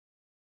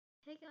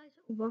Hey guys,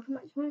 welcome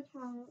back to my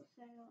channel.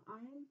 So I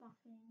am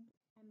buffing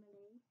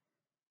Emily.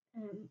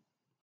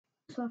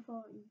 So I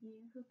thought you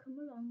could come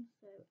along.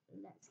 So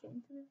let's get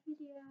into the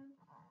video.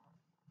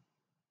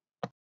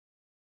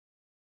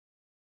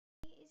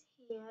 It is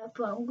here,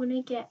 but I'm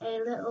gonna get a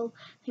little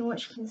thing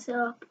which you can sit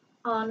up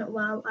on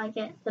while I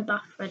get the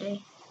buff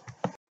ready.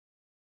 So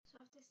I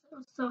have this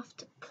little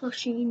soft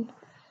plushing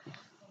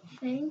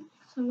thing.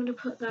 So I'm gonna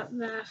put that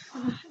there for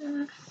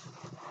her.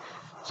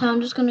 So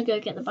I'm just gonna go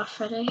get the buff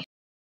ready.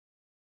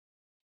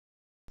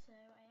 So I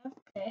have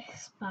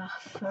this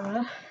buff for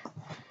her.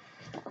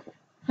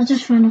 I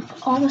just ran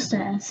up all the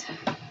stairs.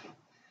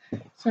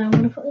 So I'm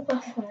going to put the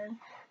buff there.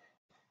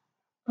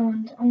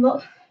 And I'm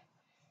not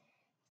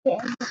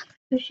getting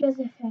pushy as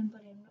if but I'm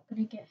not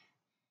going to get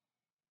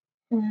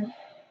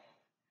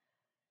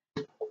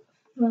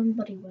one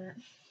body wet.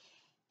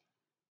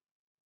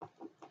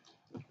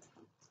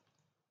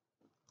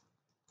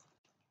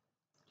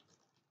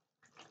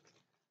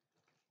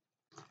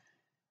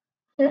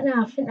 I don't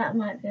know, I think that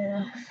might be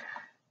enough.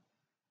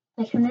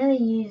 Like, I've nearly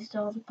used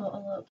all the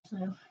bottle up,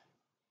 so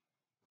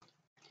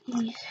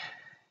use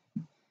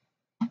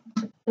a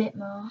bit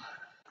more.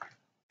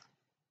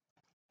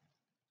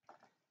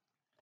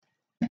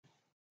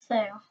 So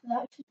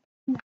that should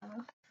be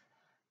enough.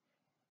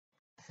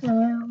 So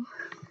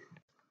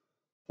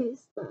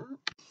it's that.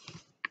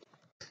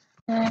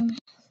 So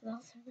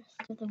that's the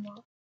rest of the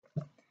mop.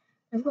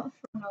 I've got a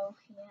funnel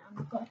here and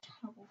I've got a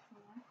towel for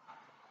her.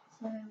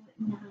 So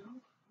now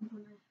I'm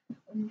gonna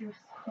undress,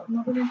 but I'm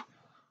not gonna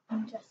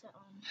undress it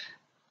on.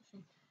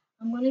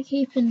 I'm gonna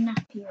keep a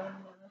nappy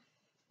on there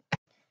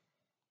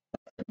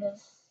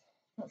because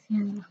that's the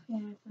end of my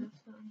hair, so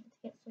I need to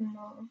get some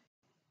more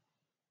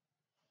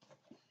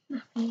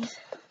nappies.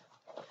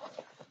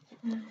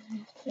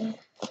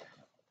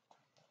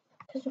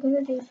 Because we're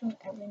gonna do some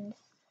errands.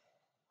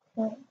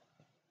 So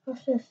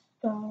across the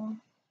store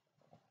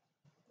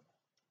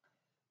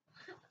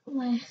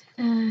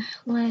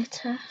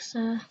later,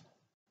 so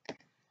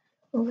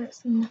we'll get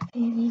some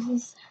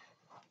nappies.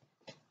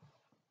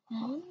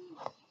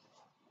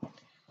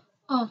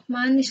 Oh,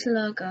 mine is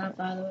logo,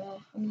 by the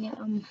way.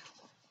 I'm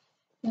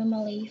my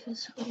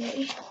leavers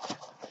already.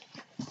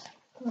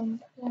 So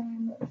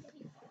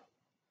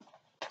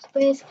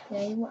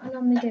basically, what I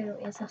normally do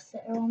is I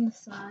sit her on the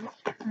side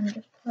and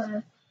just put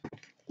her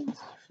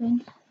stuff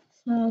in.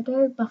 So I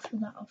don't buff her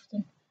that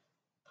often.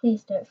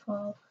 Please don't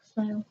fall.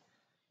 So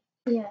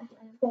yeah,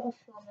 I've got a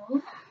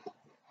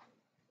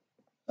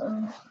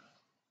funnel.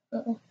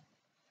 Little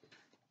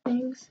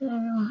thing, so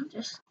I'll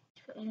just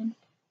put it in.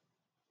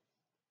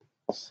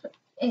 So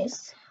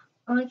it's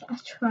like I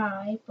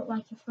try, but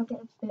like if I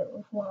get a bit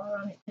of water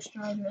on it, just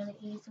dries really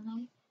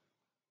easily.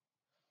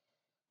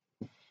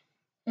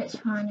 It's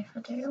fine if I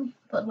do,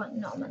 but like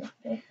not on the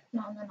nappy,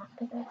 not on the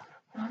nappy bit.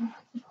 That'd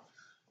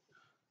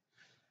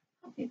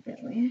be a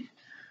bit weird.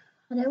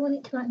 I don't want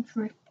it to like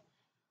drip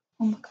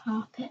on the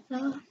carpet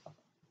though.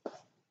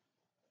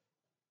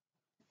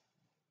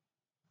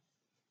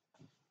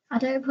 I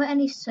don't put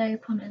any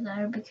soap on it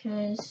though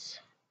because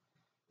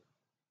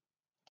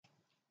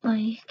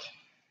like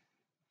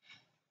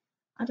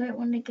I don't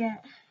want to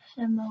get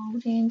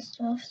mouldy and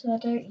stuff, so I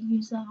don't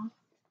use that.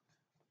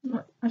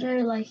 I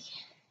don't like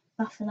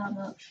buff her that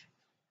much.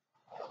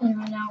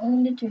 Anyway, now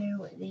I'm going to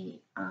do the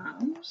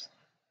arms.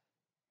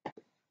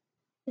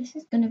 This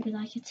is going to be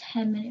like a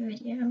 10-minute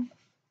video.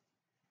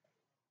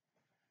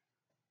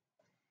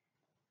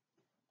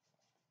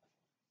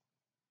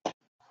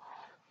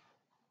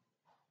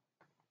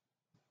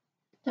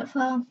 Don't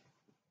fall.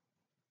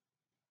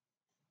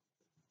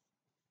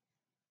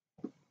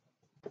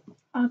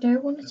 I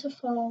don't want it to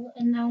fall,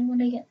 and now I'm going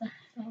to get the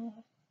hair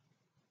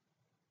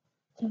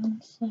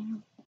done,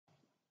 so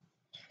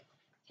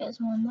get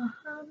some on my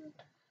hand.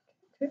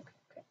 Get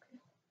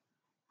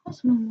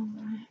some on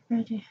my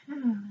ready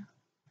hair.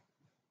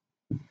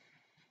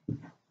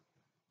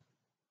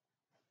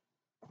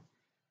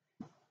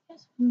 Get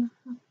some on my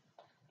hand.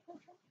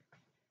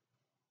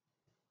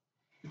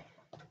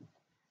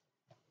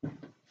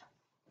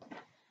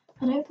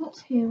 I don't put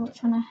too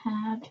much on her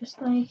hair, just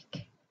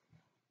like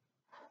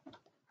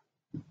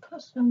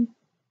put some,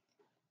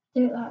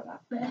 do it like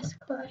that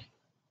basically.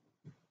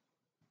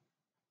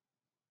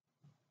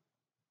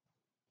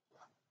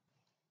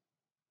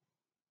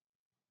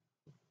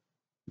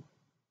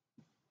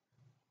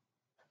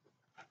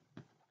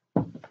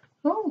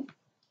 Oh,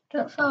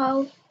 don't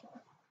fall.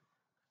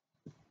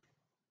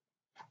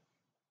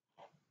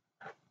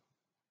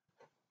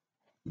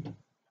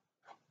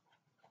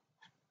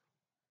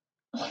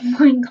 Oh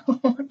my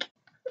god.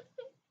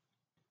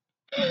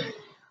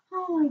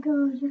 Oh my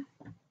god.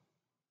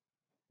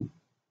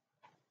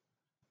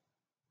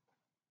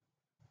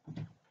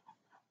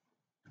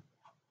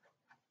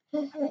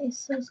 Her hair is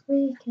so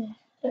squeaky.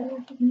 I don't know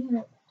if you can hear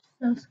it. It's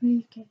so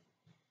squeaky.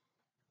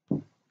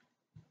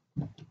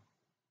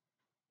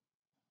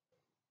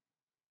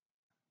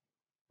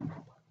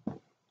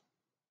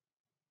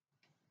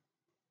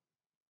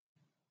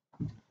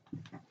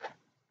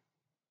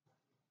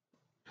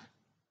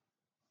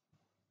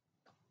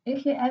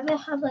 if you ever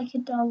have like a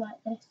doll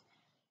like this,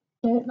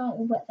 don't like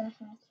wet their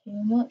hair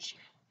too much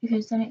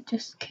because then it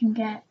just can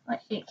get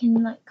like it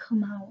can like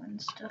come out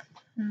and stuff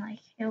and like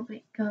it'll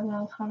go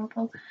all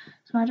horrible.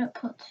 So I don't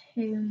put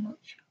too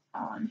much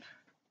on.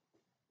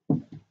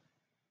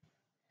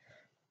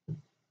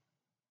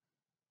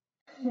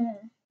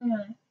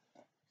 Anyway,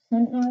 so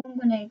now I'm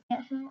gonna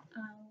get her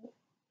out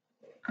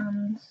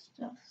and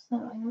stuff. So I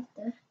have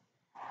the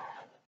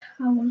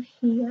towel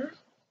here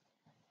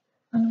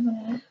and I'm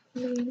gonna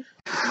leave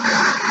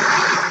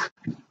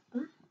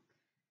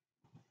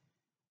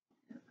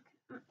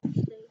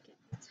actually get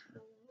the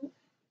towel.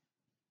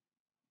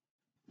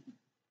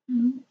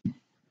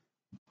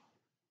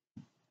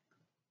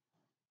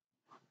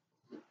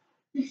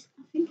 This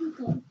I think I've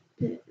got a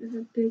bit of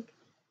a big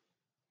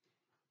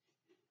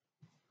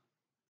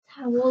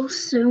towel,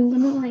 so I'm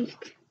gonna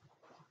like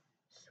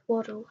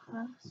swaddle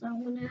her. So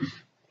I'm gonna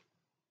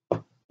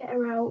get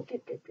her out.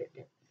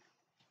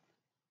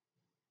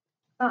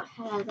 That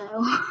hair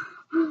though,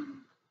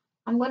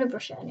 I'm gonna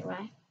brush it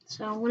anyway.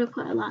 So I'm gonna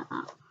put it like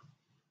that.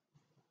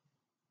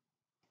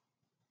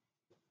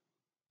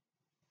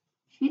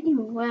 She didn't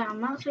even wear.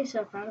 I'm actually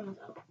so proud of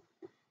myself.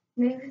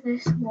 Move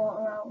this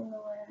water out of the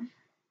way.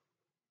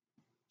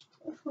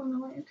 It's so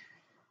annoying.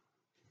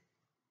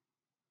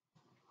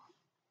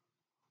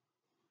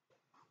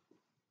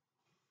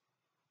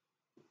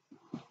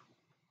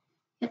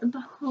 Get the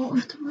back out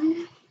of the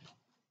way.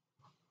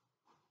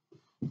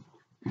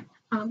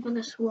 I'm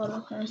gonna swaddle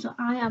her, so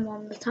I am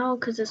on the towel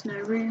because there's no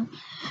room.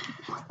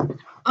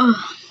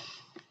 Oh.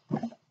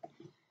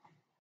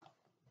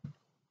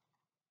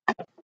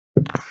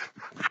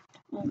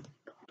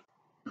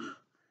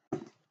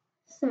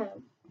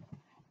 So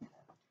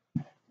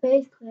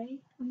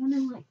basically, I'm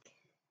gonna like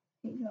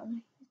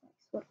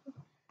swaddle.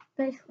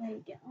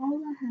 Basically, get all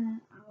the hair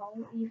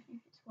out, even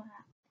if it's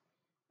wet,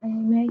 and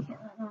you make it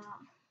like that.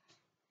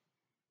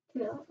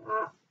 Do it like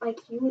that. Like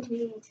you would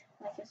need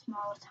like a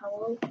smaller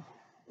towel.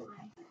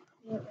 Like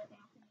you don't really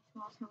have any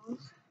small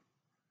towels.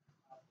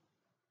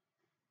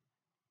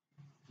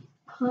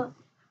 Put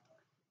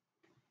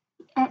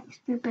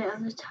extra bit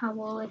on the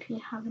towel if you're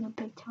having a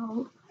big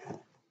towel,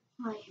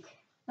 like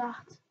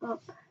that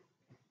up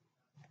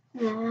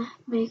there.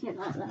 Make it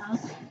like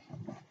that.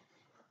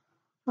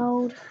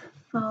 Fold,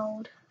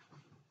 fold,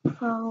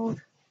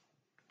 fold,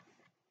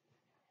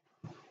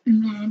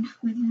 and then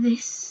with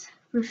this,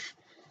 with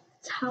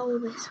towel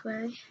this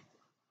way,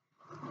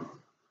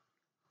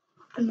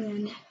 and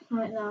then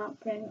like that.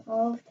 Bring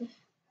all of the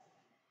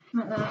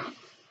like that,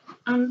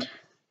 and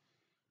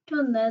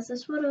done. There's the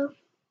swaddle.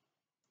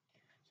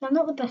 So I'm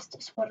not the best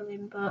at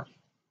swaddling, but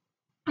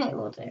it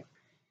will do.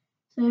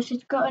 So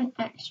she's got an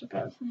extra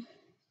bit of it.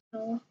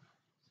 So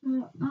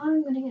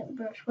I'm gonna get the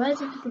brush. Where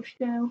did the brush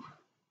go?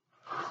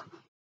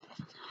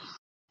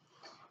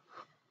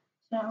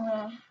 So I'm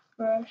gonna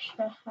brush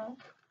her hair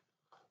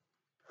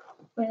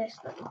with this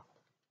little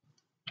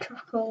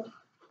truckle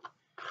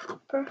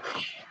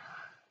brush.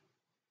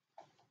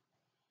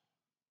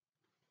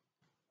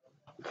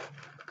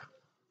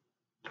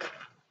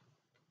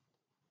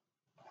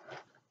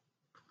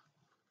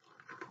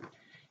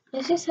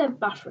 This is her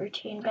bath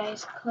routine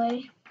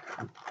basically.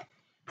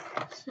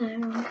 So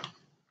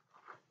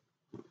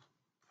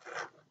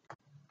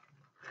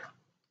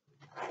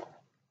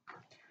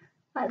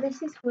like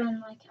this is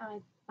when like I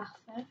bath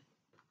her.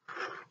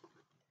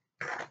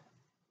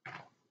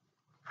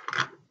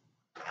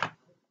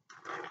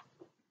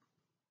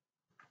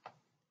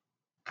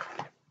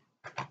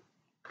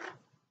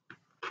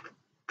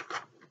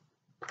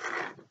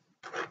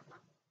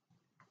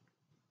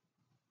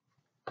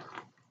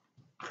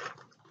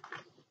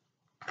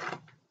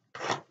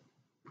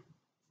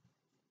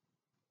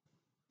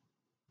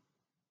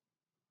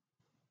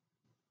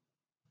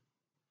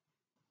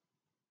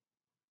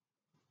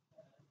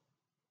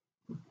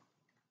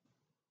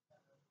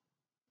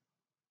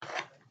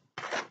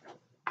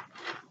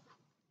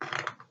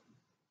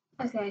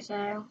 Okay,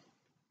 so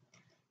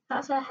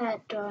that's her hair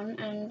done,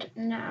 and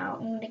now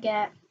I'm gonna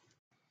get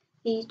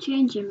the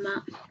changing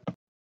mat.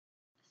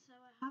 So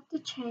I have the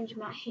change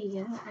mat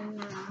here, and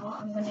now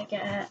I'm gonna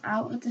get her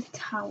out of the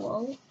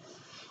towel.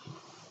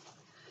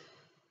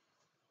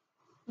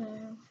 So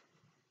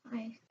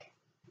like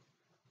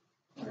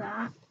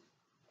that.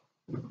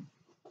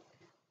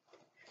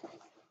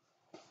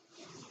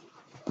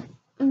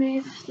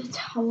 Move the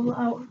towel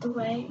out of the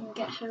way and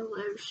get her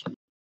lotion.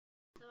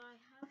 So I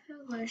have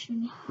her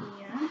lotion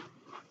here.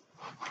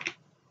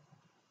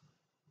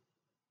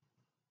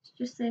 It's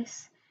just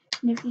this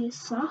Nivea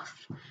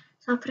Soft.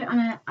 So I'll put it on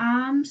her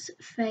arms,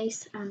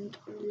 face and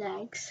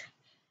legs.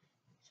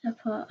 So I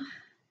put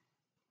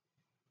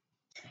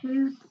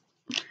 2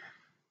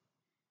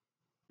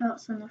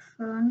 dots on the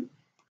front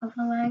of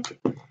her leg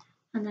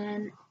and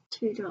then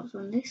 2 dots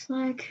on this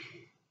leg.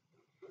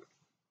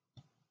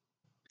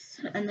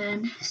 So, and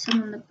then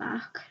some on the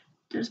back,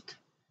 just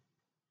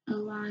a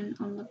line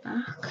on the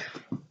back.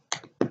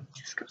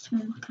 Just got some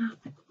on my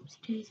carpet,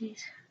 oopsie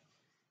daisies.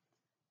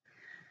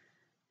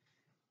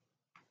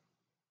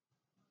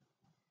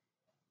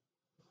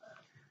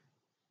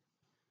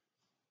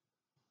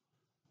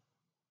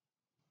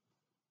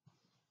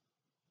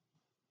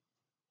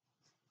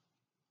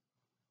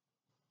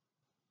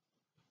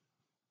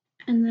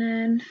 and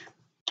then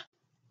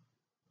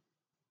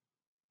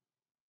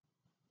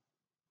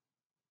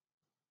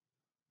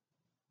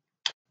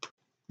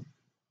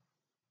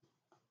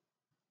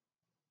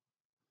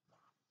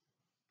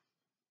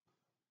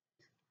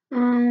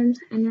arms,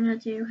 and then I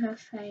do her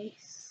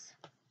face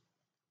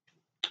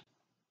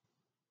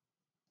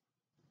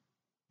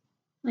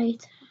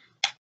later.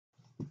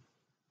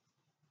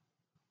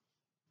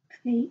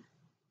 Feet,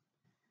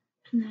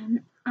 and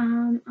then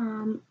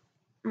arm.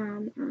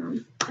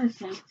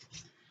 Okay,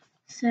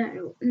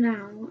 so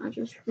now I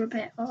just rub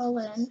it all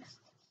in to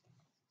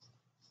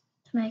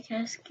make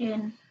her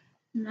skin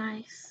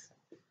nice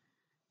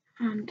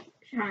and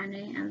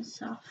shiny and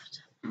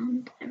soft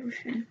and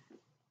everything.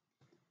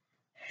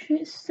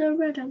 She's so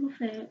red, I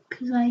love it,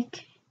 because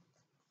like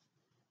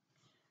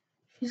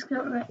she's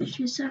got red,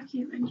 she's so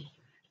cute when she's red.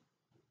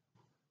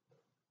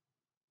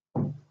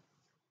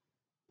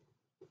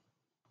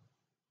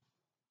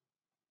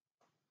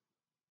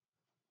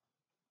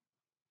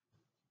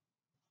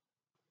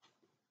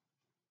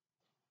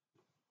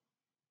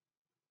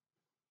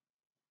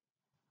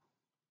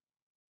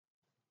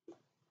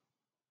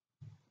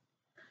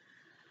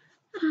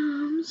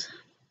 Arms.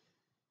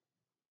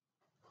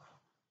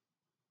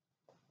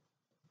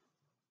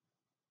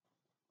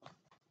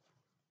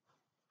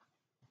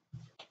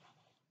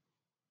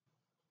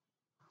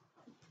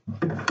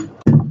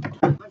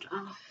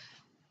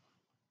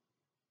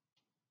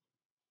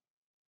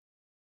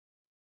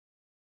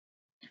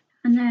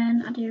 And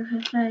then I do her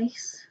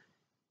face.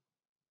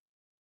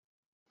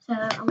 So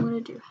I'm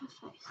gonna do her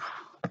face.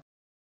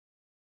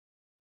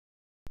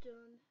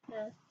 Done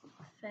her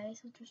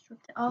face, I just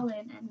rubbed it all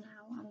in, and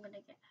now I'm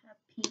gonna get her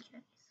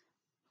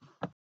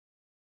PJs.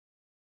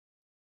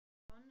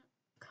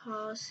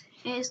 Because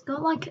it's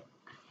got like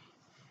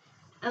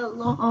a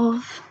lot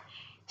of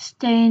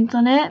stains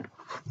on it,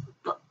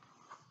 but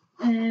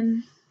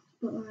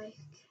like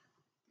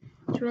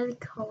it's really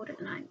cold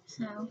at night,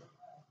 so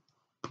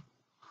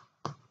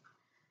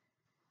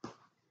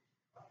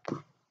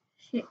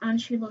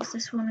she loves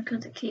this one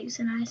because it keeps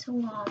it nice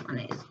and warm and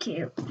it's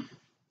cute.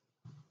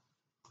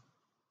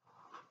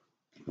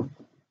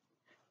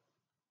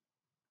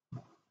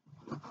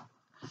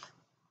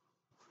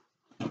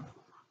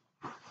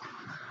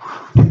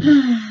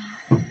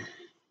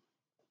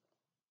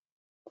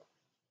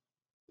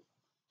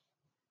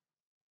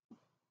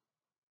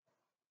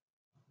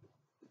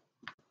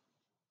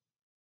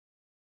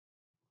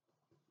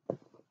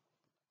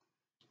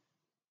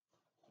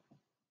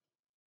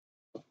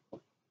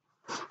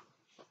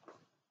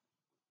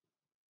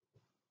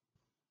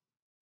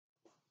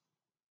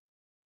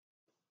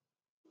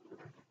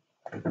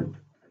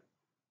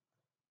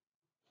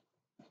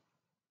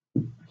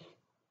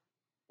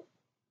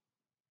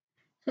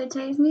 So it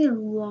takes me a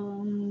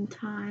long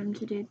time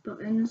to do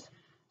buttons,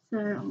 so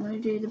I'm going to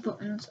do the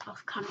buttons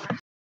off camera.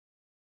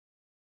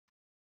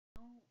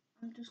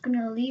 I'm just going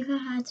to leave her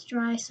hair to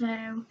dry, so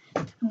I'm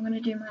going to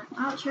do my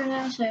outro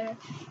now. So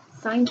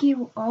thank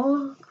you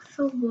all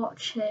for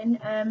watching.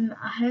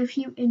 I hope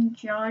you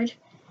enjoyed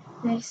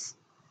this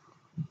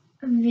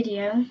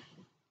video.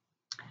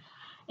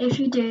 If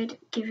you did,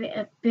 give it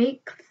a big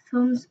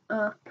thumbs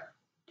up,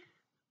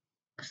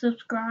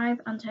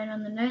 subscribe and turn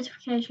on the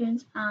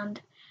notifications,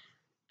 and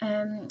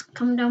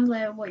comment down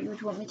below what you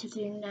would want me to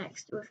do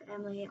next with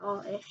Emily,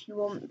 or if you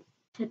want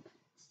to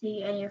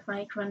see any of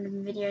like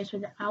random videos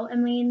without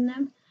Emily in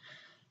them.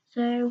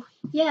 So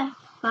yeah,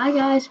 bye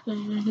guys,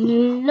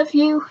 love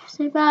you,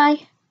 say bye,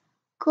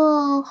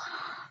 cool,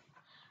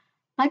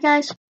 bye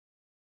guys.